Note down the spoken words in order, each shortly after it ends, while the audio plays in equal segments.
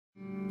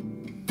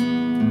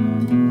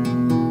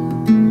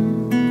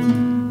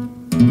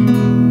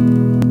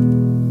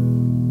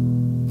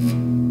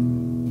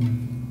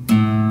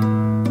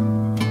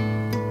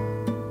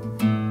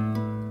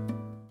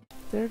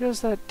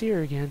was that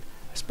deer again?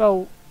 I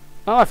spell...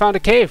 Oh, I found a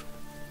cave!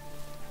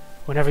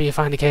 Whenever you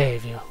find a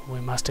cave, we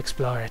must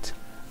explore it.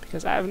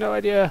 Because I have no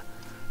idea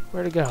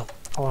where to go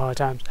a lot of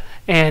times.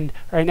 And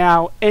right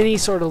now, any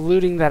sort of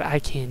looting that I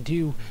can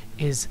do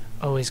is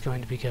always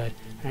going to be good.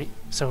 Right?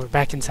 So we're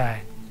back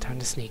inside. Time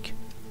to sneak.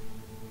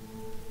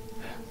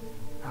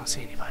 I don't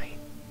see anybody.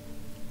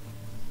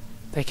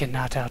 They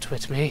cannot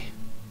outwit me.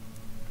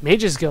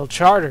 Mage's Guild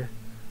Charter.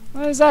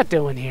 What is that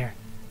doing here?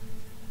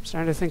 I'm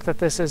starting to think that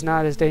this is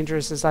not as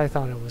dangerous as I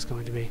thought it was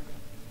going to be.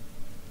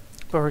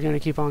 But we're going to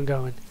keep on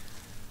going.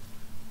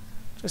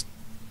 Just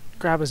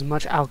grab as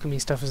much alchemy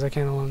stuff as I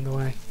can along the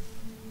way.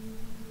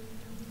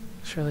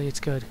 Surely it's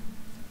good.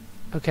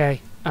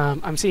 Okay,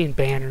 I'm seeing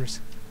banners.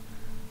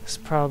 This is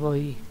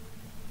probably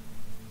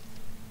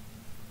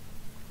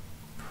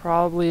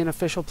an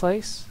official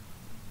place.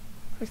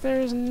 Like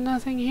there's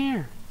nothing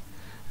here.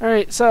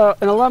 Alright, so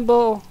an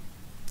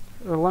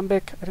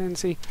alembic, I didn't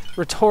see.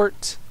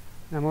 Retort.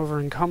 I'm over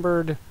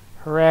encumbered.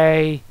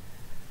 Hooray.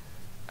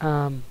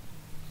 Can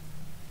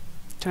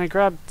I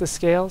grab the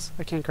scales?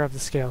 I can't grab the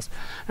scales.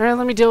 Alright,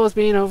 let me deal with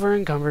being over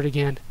encumbered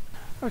again.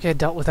 Okay,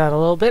 dealt with that a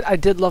little bit. I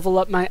did level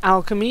up my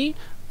alchemy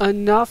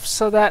enough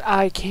so that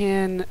I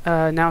can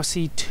now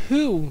see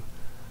 2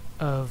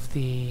 of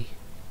the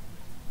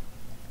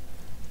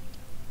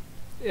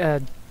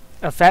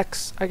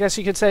effects, I guess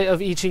you could say,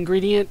 of each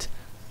ingredient.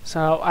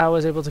 So I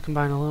was able to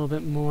combine a little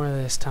bit more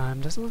this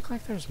time. Doesn't look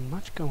like there's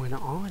much going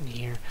on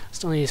here.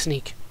 Still need to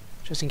sneak,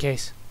 just in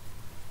case.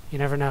 You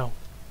never know.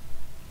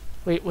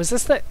 Wait, is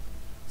this the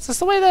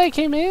way that I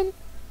came in?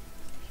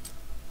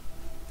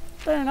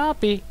 Better not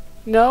be.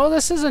 No,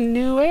 this is a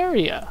new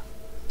area.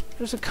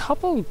 There's a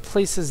couple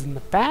places in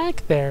the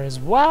back there as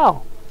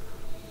well.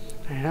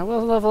 Alright, I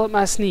will level up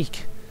my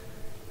sneak.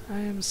 I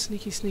am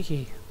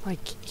sneaky.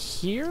 Like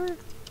here?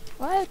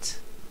 What?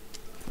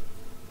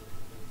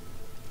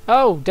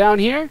 Oh, down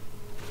here?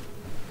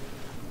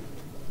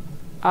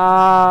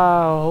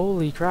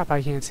 Holy crap,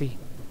 I can't see.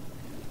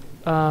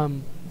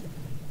 Well,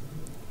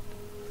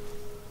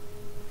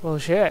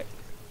 shit.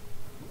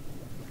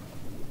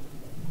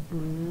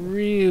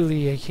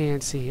 Really, I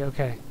can't see.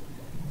 Okay.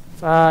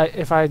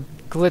 If I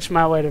glitch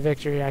my way to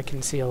victory, I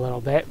can see a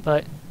little bit,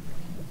 but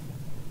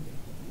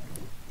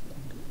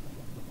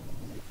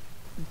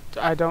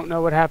I don't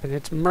know what happened.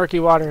 It's murky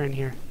water in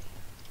here.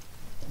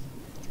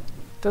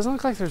 Doesn't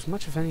look like there's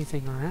much of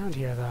anything around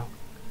here, though.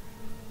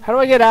 How do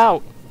I get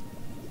out?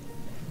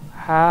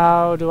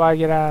 How do I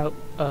get out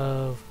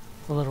of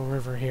the little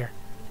river here?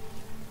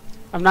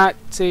 I'm not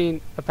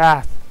seeing a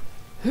path.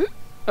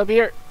 Up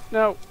here.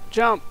 No.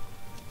 Jump.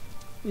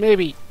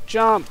 Maybe.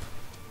 Jump.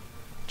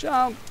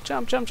 Jump.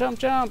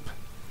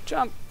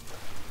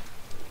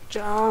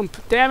 Jump.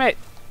 Damn it.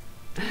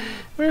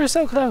 We were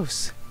so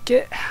close.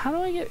 How do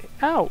I get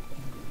out?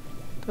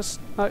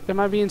 Am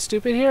I being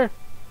stupid here?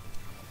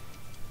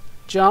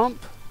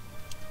 Jump.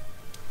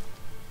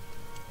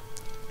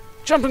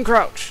 Jump and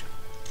crouch.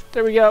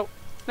 There we go.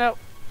 No.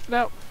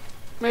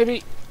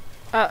 Maybe.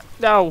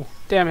 No.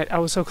 Damn it. I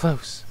was so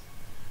close.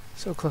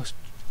 So close.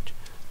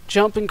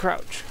 Jump and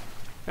crouch.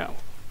 No.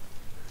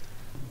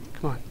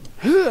 Come on.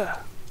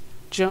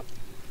 Jump.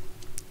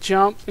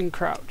 Jump and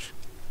crouch.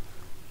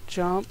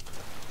 Jump.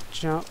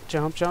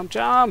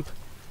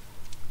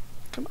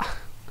 Come on.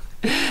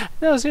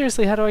 No,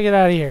 seriously, how do I get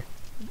out of here?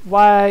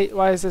 Why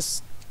is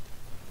this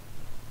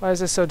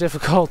so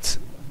difficult?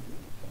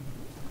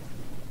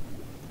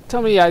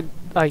 Tell me I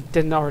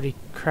didn't already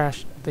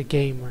crash the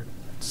game or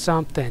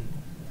something.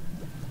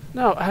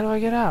 No, how do I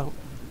get out?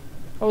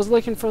 I was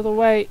looking for the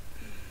way.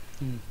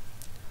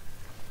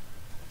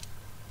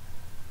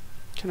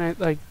 Can I,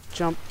 like,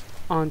 jump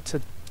onto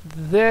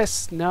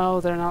this? No,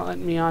 they're not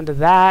letting me onto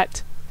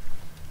that.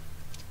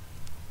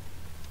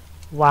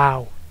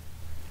 Wow.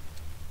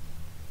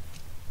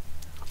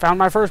 Found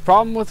my first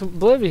problem with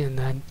Oblivion,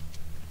 then.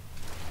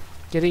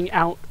 Getting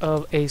out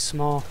of a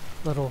small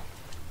little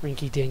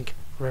rinky-dink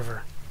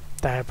river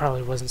that I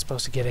probably wasn't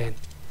supposed to get in.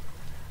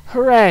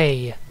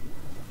 Hooray!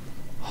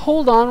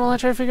 Hold on while I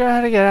try to figure out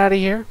how to get out of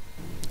here.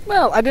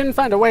 Well, I didn't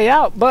find a way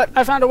out, but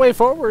I found a way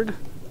forward.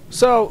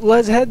 So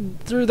let's head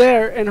through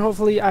there, and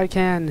hopefully I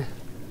can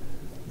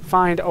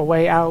find a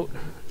way out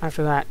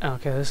after that.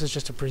 Okay, this is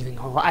just a breathing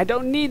hole. I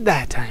don't need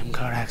that. I am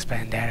Corax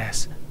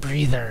Banderas,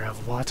 breather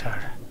of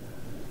water.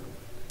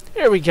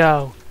 Here we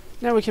go.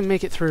 Now we can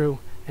make it through,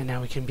 and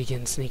now we can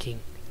begin sneaking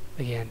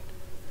again.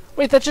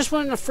 Wait, that just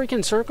went in a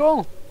freaking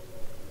circle?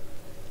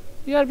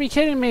 You gotta be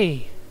kidding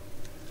me.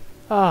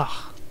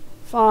 Ugh.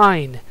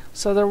 Fine.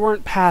 So there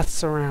weren't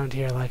paths around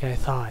here like I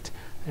thought.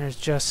 There's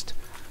just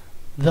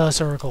the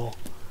circle.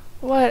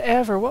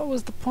 Whatever. What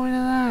was the point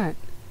of that?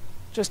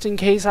 Just in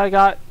case I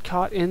got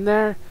caught in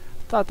there?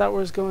 Thought that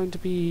was going to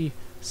be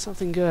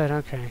something good.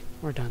 Okay.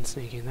 We're done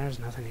sneaking. There's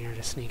nothing here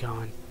to sneak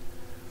on.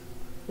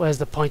 What is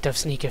the point of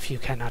sneak if you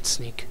cannot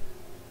sneak?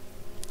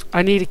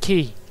 I need a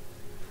key.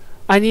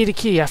 I need a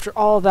key after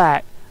all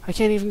that. I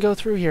can't even go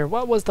through here.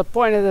 What was the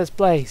point of this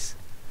place?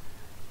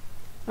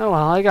 Oh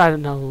well, I got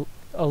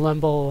a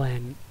limbo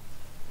and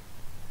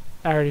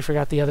I already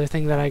forgot the other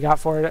thing that I got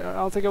for it. I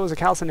don't think it was a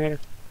calcinator.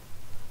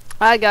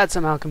 I got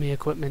some alchemy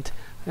equipment.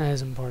 That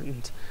is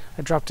important.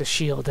 I dropped a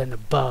shield and a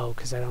bow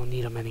because I don't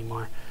need them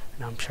anymore.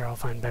 And I'm sure I'll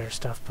find better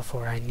stuff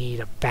before I need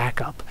a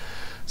backup.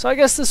 So I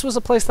guess this was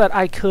a place that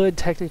I could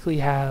technically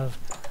have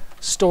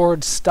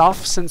stored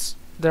stuff since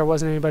there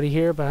wasn't anybody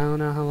here, but I don't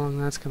know how long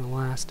that's going to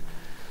last.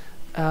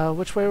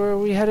 Which way were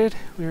we headed?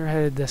 We were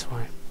headed this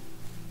way.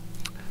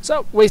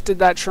 So, wasted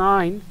that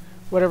shrine.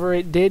 Whatever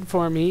it did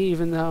for me,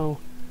 even though...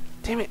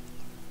 Damn it!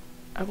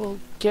 I will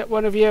get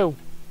one of you.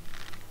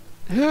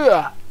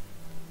 Ugh.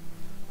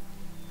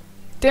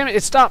 Damn it,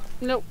 it stopped.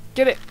 No,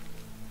 get it.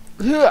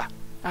 Ugh.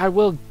 I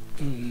will...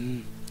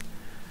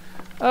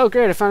 Oh,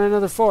 great, I found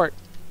another fort.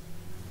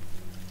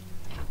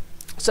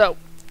 So,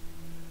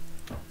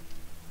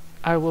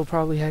 I will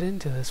probably head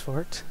into this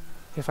fort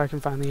if I can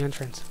find the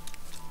entrance.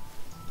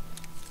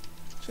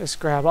 Just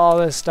grab all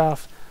this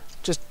stuff.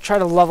 Just try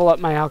to level up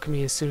my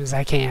alchemy as soon as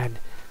I can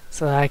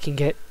so that I can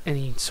get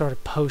any sort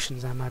of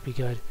potions that might be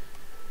good.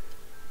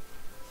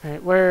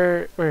 Alright,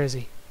 where is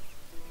he?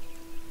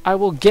 I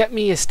will get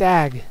me a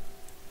stag.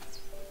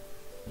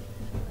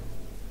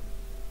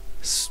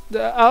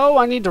 Oh,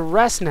 I need to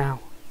rest now.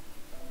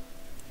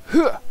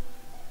 Huh.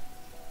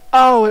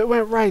 Oh, it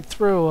went right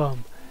through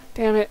him.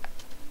 Damn it.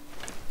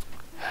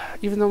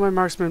 Even though my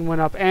marksman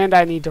went up and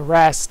I need to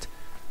rest.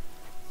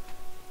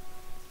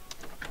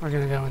 We're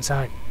gonna go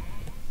inside.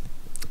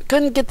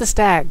 Couldn't get the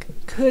stag.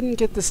 Couldn't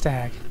get the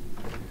stag.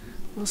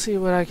 We'll see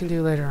what I can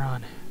do later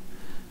on.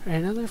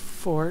 Alright, another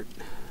fort.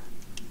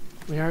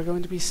 We are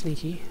going to be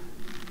sneaky.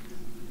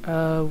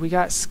 We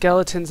got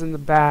skeletons in the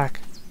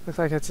back. Looks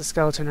like it's a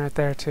skeleton right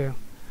there too.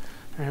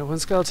 Alright, one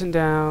skeleton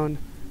down.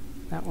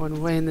 That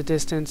one way in the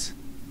distance.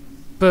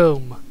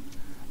 Boom.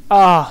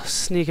 Oh,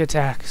 sneak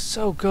attack.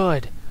 So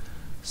good.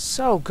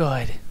 So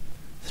good.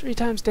 3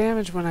 times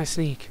damage when I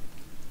sneak.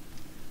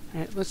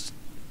 Alright, let's...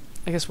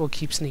 I guess we'll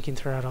keep sneaking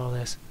throughout all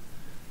this.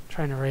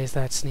 Trying to raise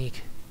that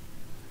sneak.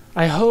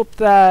 I hope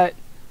that,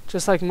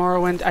 just like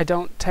Morrowind, I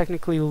don't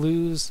technically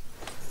lose,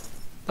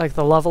 like,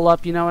 the level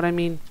up, you know what I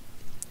mean?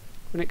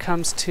 When it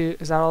comes to...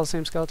 Is that all the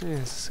same skeleton? Yeah,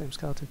 it's the same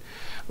skeleton.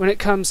 When it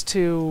comes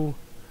to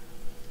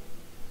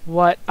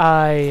what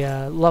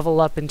I level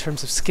up in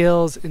terms of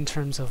skills, in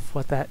terms of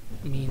what that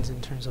means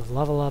in terms of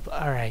level up.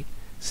 Alright,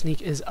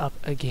 sneak is up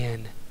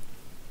again.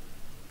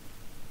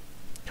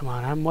 Come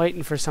on, I'm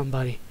waiting for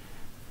somebody.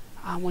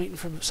 I'm waiting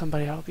for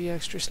somebody. I'll be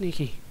extra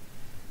sneaky.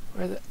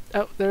 Where the...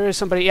 Oh, there is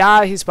somebody.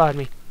 Ah, he spotted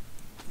me.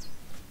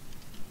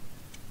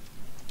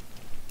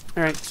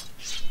 Alright.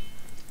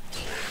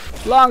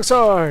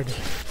 Longsword!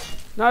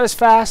 Not as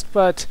fast,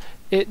 but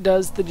it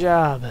does the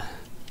job.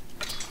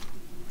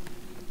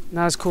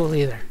 Not as cool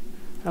either.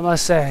 I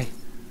must say,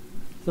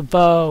 the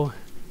bow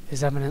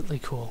is eminently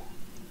cool.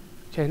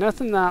 Okay,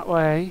 nothing that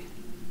way.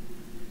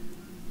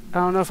 I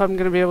don't know if I'm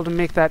going to be able to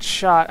make that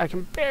shot. I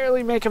can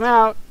barely make him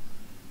out.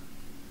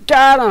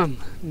 Got him!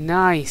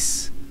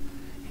 Nice.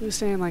 He was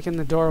staying like in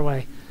the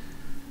doorway.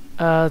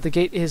 The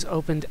gate is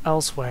opened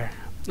elsewhere.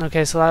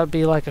 Okay, so that would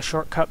be like a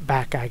shortcut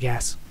back, I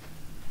guess.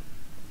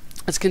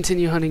 Let's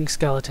continue hunting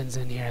skeletons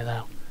in here,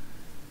 though.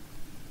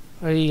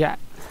 What do you got?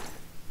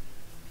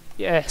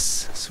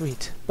 Yes,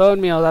 sweet. Bone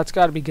meal, that's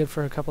got to be good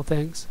for a couple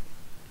things.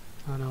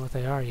 I don't know what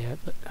they are yet,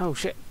 but... Oh,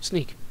 shit.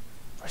 Sneak.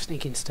 We're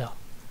sneaking still.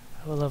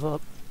 I will level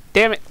up.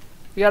 Damn it!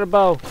 We got a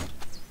bow.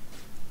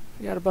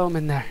 We got a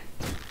bowman there.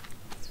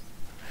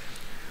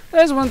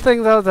 There's one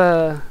thing, though,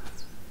 the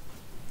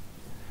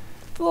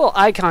little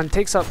icon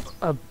takes up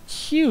a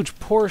huge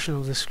portion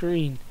of the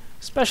screen,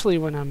 especially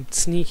when I'm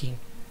sneaking.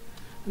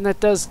 And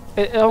that does...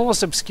 It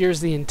almost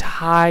obscures the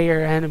entire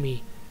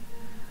enemy.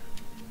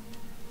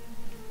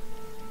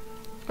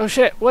 Oh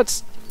shit,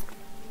 what's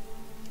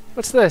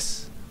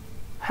this?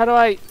 How do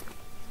I...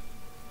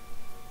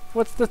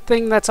 What's the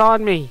thing that's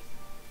on me?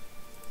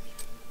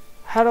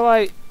 How do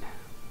I...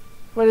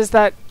 What is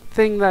that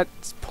thing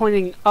that's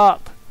pointing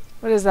up?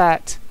 What is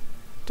that?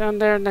 Down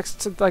there next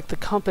to, like, the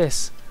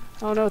compass. I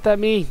don't know what that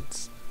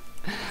means.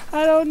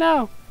 I don't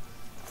know.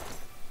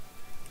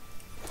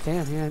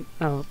 Damn, he had...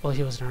 Oh, well,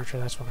 he was an archer,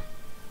 that's why.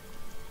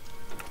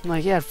 I'm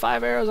like, he had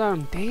 5 arrows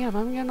on him. Damn,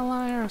 I'm getting a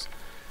lot of arrows.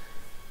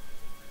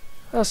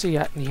 What else you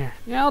got in here?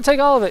 Yeah, I'll take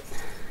all of it.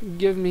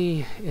 Give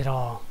me it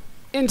all.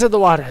 Into the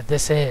water.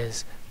 This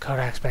is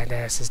Corax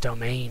Banderas'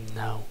 domain,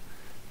 though.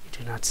 You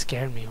do not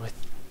scare me with...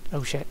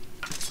 Oh, shit.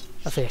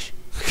 A fish.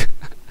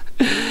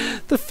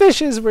 The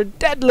fishes were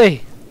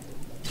deadly!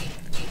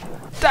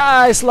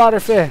 Die,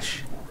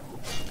 slaughterfish!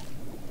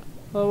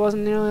 Well, it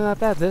wasn't nearly that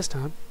bad this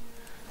time.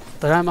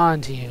 But I'm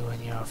on to you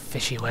and your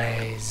fishy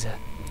ways.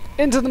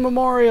 Into the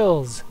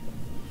memorials!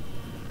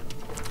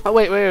 Oh,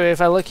 wait.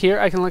 If I look here,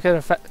 I can look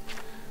at a...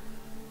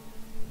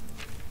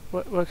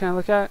 What can I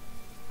look at?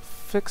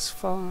 Fix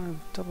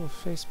farm double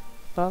face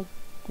bug.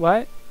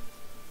 What?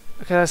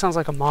 Okay, that sounds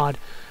like a mod.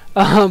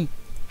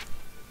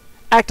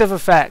 Active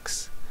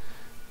effects.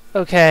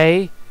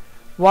 Okay.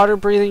 Water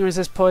breathing,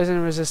 resist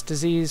poison, resist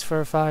disease,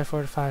 fortify.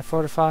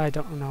 I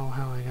don't know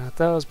how I got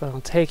those, but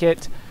I'll take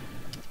it.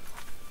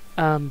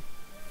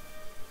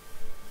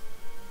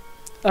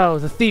 Oh,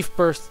 the thief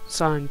burst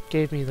sign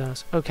gave me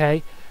those.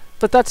 Okay.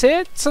 But that's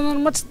it? So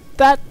then what's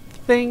that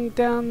thing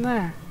down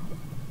there?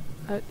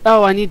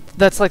 Oh, I need...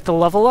 That's like the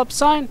level up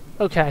sign?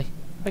 Okay.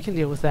 I can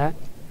deal with that.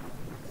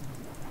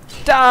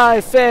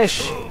 Die,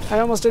 fish! I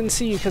almost didn't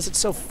see you because it's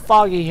so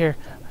foggy here.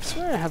 I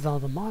swear I have all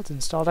the mods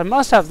installed. I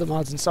must have the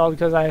mods installed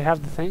because I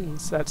have the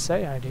things that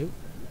say I do.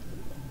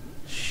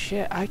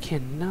 Shit, I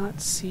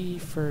cannot see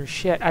for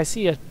shit. I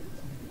see a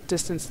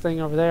distance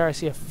thing over there. I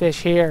see a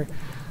fish here.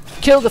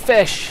 Kill the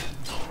fish!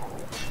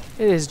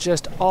 It is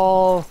just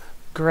all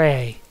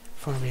gray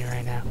for me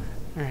right now.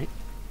 Alright.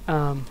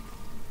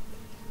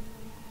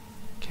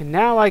 Okay,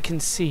 now I can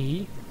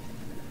see.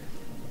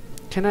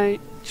 Can I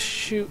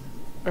shoot...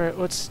 Alright,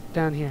 what's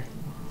down here?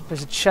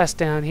 There's a chest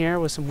down here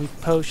with some weak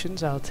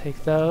potions. I'll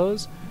take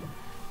those.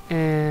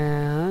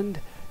 And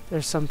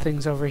there's some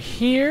things over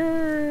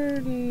here.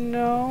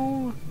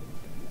 No.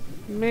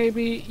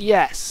 Maybe.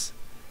 Yes.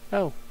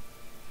 Oh.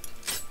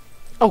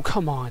 Oh,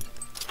 come on.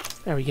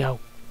 There we go.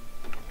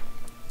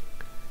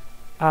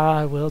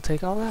 I will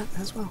take all that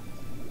as well.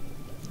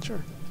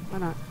 Sure. Why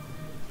not?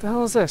 What the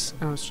hell is this?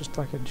 Oh, it's just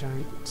like a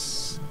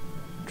giant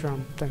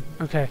drum thing.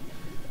 Okay.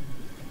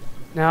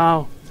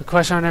 Now, the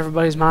question on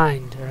everybody's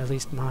mind, or at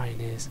least mine,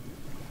 is...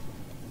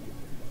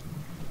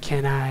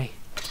 Can I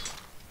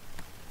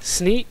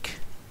sneak?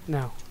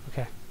 No.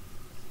 Okay.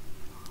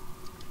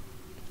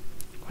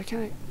 Why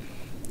can't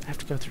I have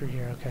to go through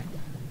here. Okay.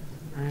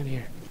 Around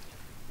here.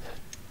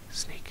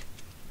 Sneak.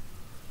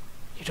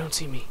 You don't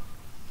see me.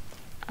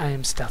 I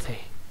am stealthy.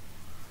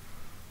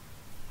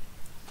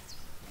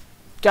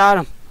 Got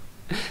him.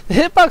 The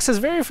hitbox is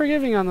very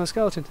forgiving on those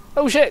skeletons.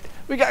 Oh shit!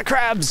 We got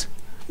crabs!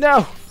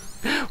 No!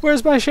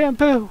 Where's my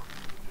shampoo?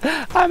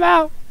 I'm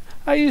out!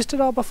 I used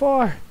it all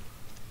before.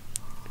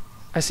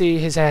 I see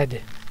his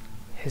head.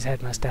 His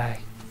head must die.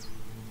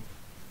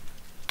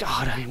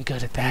 God, I am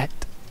good at that.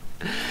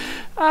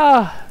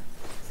 Ah!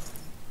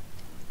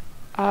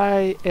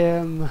 I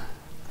am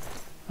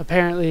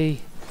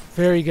apparently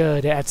very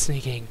good at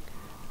sneaking.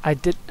 I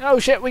did... Oh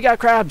shit, we got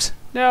crabs!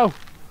 No!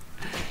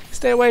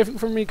 Stay away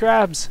from me,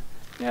 crabs!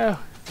 No!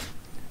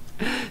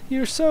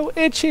 You're so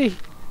itchy!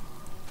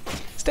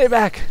 Stay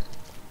back!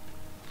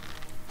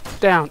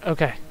 Down.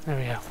 Okay, there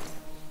we go.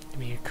 Give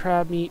me your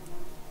crab meat.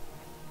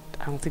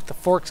 I don't think the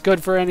fork's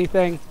good for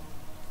anything.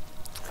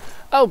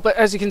 Oh, but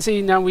as you can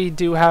see, now we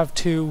do have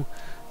two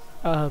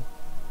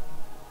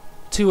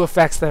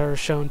effects that are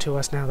shown to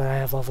us now that I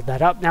have leveled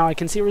that up. Now I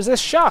can see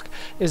resist shock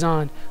is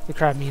on the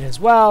crab meat as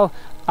well.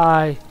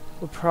 I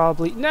will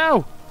probably...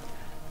 No!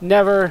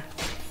 Never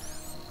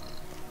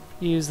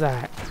use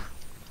that.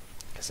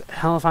 Because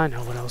hell if I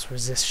know what else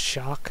resists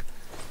shock.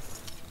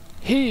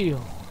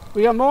 Heal!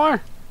 We got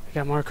more? We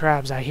got more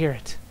crabs, I hear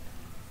it.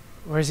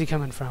 Where's he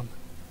coming from?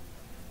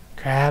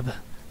 Crab,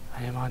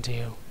 I am onto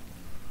you.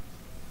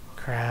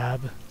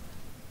 Crab.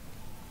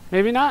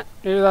 Maybe not.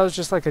 Maybe that was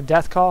just like a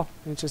death call.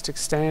 And it just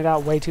extended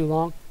out way too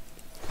long.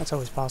 That's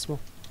always possible.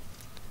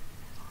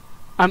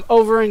 I'm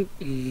overing...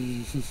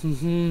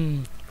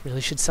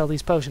 Really should sell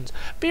these potions.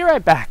 Be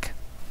right back.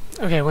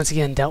 Okay, once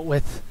again, dealt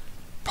with.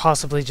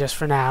 Possibly just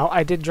for now.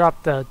 I did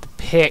drop the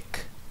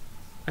pick,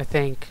 I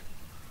think.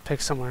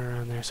 Pick somewhere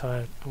around there, so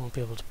I won't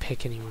be able to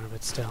pick anymore,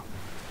 but still.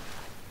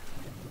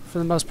 For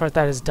the most part,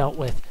 that is dealt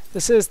with.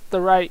 This is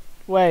the right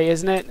way,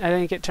 isn't it? I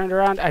didn't get turned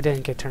around? I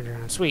didn't get turned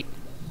around. Sweet.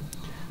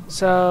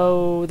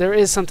 So, there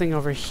is something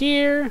over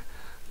here.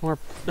 More...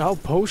 Oh,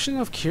 potion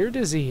of cure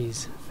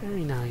disease.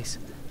 Very nice.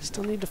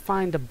 Still need to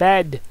find a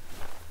bed.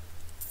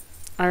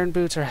 Iron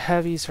boots are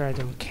heavy, so I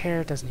don't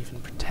care. It doesn't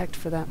even protect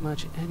for that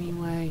much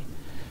anyway.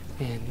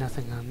 And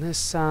nothing on this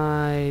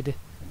side.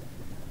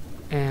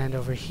 And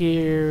over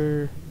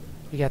here,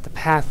 we got the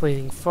path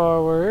leading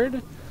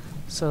forward.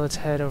 So let's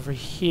head over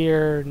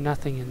here.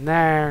 Nothing in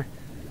there.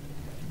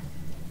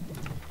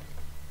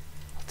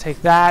 I'll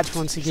take that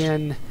once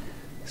again.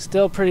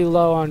 Still pretty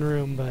low on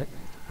room, but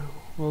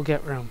we'll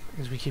get room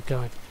as we keep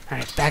going.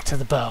 Alright, back to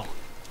the bow.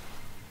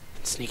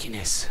 And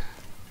sneakiness.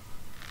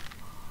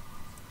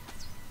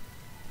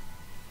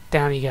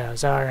 Down he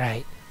goes.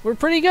 Alright. We're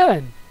pretty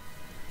good.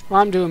 Well,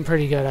 I'm doing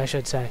pretty good, I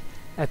should say,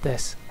 at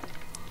this.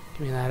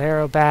 Give me that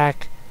arrow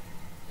back.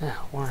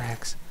 War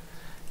axe.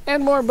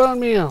 And more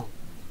bone meal.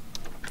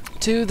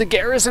 To the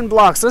garrison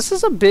blocks. This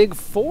is a big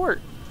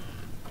fort.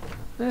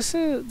 This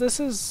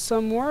is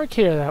some work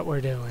here that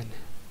we're doing.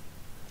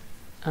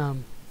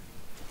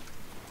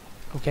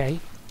 Okay.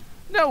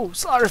 No!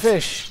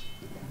 Slaughterfish!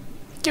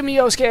 Give me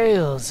your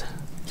scales!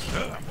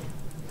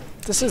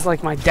 This is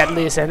like my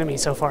deadliest enemy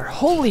so far.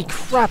 Holy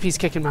crap, he's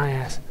kicking my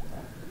ass.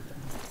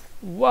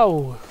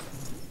 Whoa.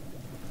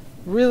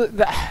 Really?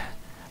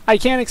 I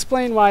can't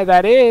explain why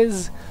that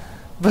is,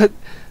 but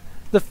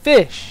the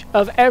fish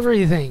of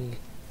everything,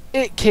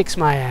 it kicks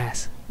my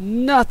ass.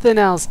 Nothing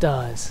else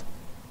does.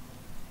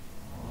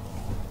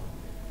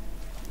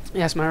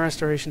 Yes, my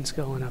restoration's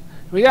going up.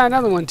 We got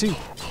another one, too.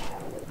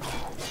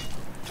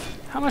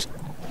 How much?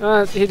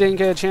 He didn't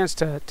get a chance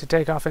to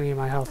take off any of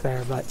my health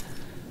there, but...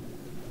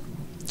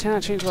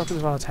 Cannot change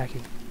weapons while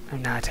attacking.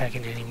 I'm not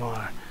attacking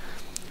anymore.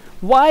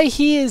 Why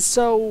he is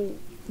so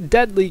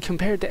deadly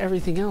compared to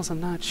everything else,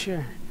 I'm not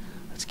sure.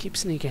 Let's keep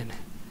sneaking.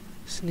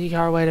 Sneak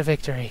our way to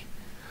victory.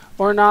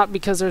 Or not,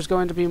 because there's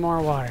going to be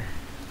more water.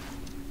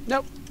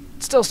 Nope.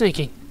 Still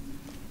sneaking.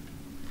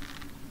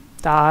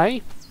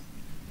 Die.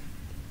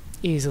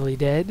 Easily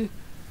dead.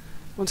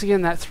 Once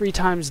again, that 3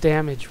 times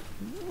damage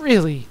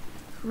really,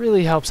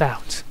 really helps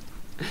out.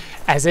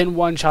 As in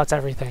one-shots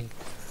everything.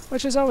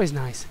 Which is always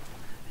nice.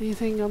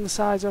 Anything on the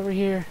sides over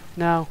here?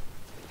 No.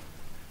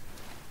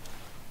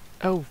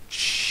 Oh,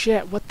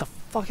 shit. What the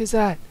fuck is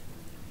that?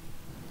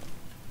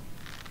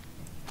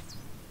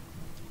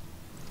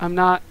 I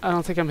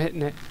don't think I'm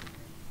hitting it.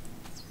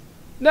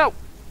 No!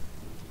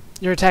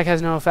 Your attack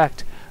has no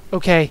effect.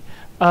 Okay.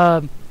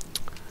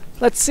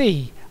 Let's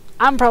see.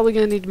 I'm probably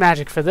going to need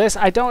magic for this.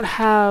 I don't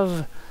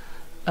have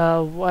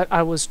what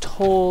I was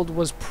told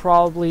was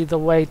probably the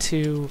way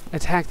to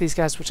attack these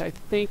guys, which I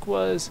think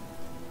was...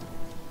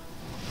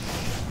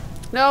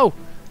 No!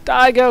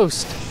 Die,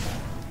 ghost!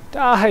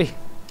 Die!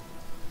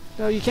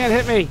 No, you can't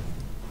hit me!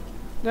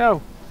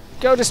 No!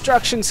 Go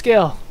destruction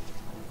skill!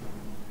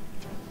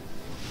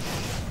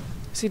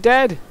 Is he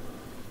dead?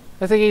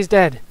 I think he's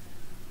dead.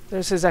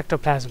 There's his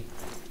ectoplasm.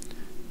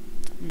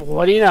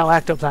 What do you know?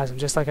 Ectoplasm,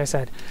 just like I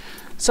said.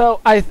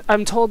 So,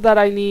 I'm told that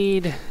I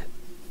need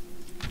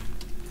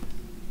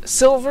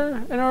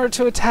silver in order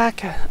to attack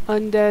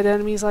undead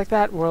enemies like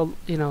that. Well,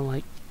 you know,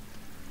 like...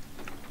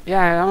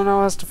 Yeah, I don't know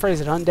how else to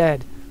phrase it.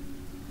 Undead.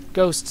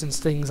 Ghosts and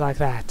things like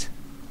that.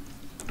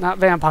 Not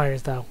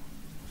vampires, though.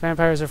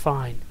 Vampires are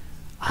fine.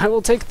 I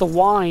will take the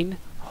wine.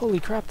 Holy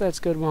crap, that's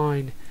good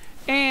wine.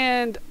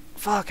 And...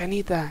 Fuck, I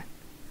need that.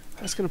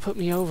 That's going to put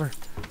me over.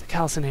 The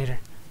calcinator.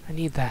 I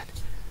need that.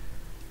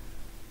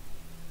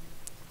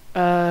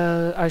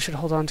 I should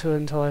hold on to it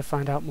until I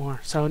find out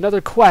more. So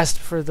another quest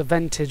for the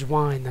vintage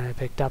wine that I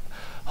picked up.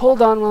 Hold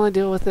on while I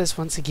deal with this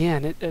once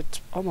again.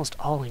 It's almost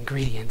all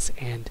ingredients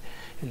and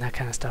that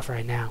kind of stuff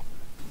right now.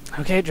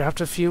 Okay,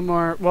 dropped a few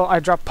more. Well, I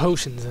dropped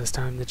potions this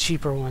time. The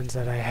cheaper ones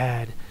that I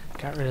had.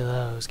 Got rid of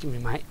those. Give me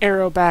my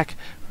arrow back.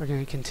 We're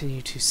going to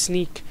continue to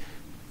sneak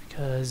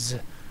because...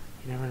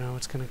 You never know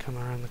what's going to come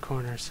around the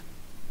corners.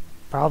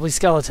 Probably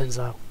skeletons,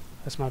 though.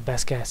 That's my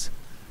best guess.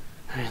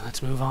 Alright,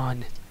 let's move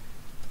on.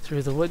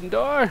 Through the wooden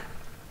door.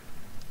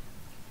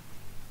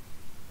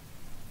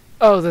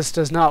 Oh, this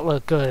does not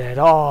look good at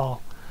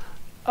all.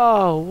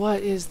 Oh,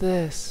 what is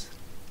this?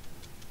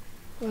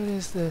 What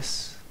is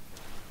this?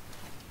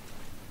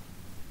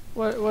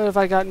 What have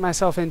I gotten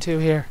myself into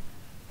here?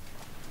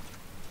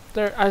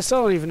 I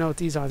still don't even know what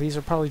these are. These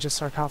are probably just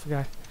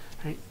sarcophagi.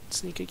 Alright,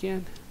 sneak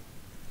again.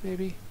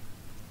 Maybe.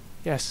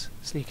 Yes,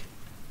 sneak.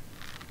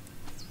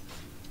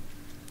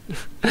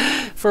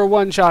 For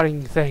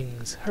one-shotting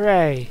things.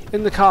 Hooray!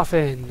 In the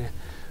coffin.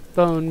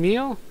 Bone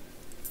meal.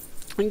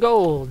 And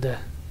gold.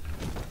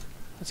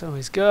 That's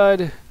always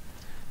good.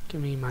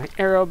 Give me my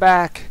arrow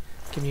back.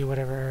 Give me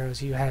whatever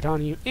arrows you had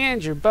on you.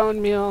 And your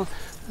bone meal.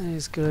 That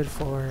is good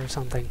for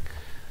something.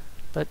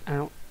 But I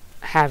don't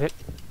have it.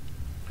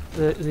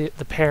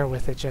 The pair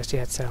with it just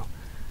yet, so...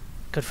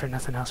 Good for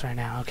nothing else right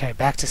now. Okay,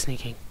 back to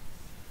sneaking.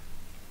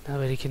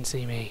 Nobody can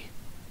see me.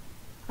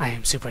 I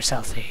am super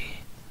stealthy.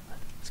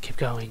 Let's keep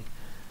going.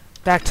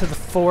 Back to the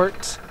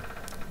fort.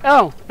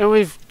 Oh, and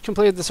we've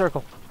completed the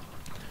circle.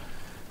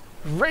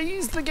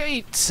 Raise the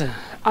gates.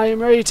 I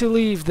am ready to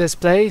leave this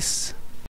place.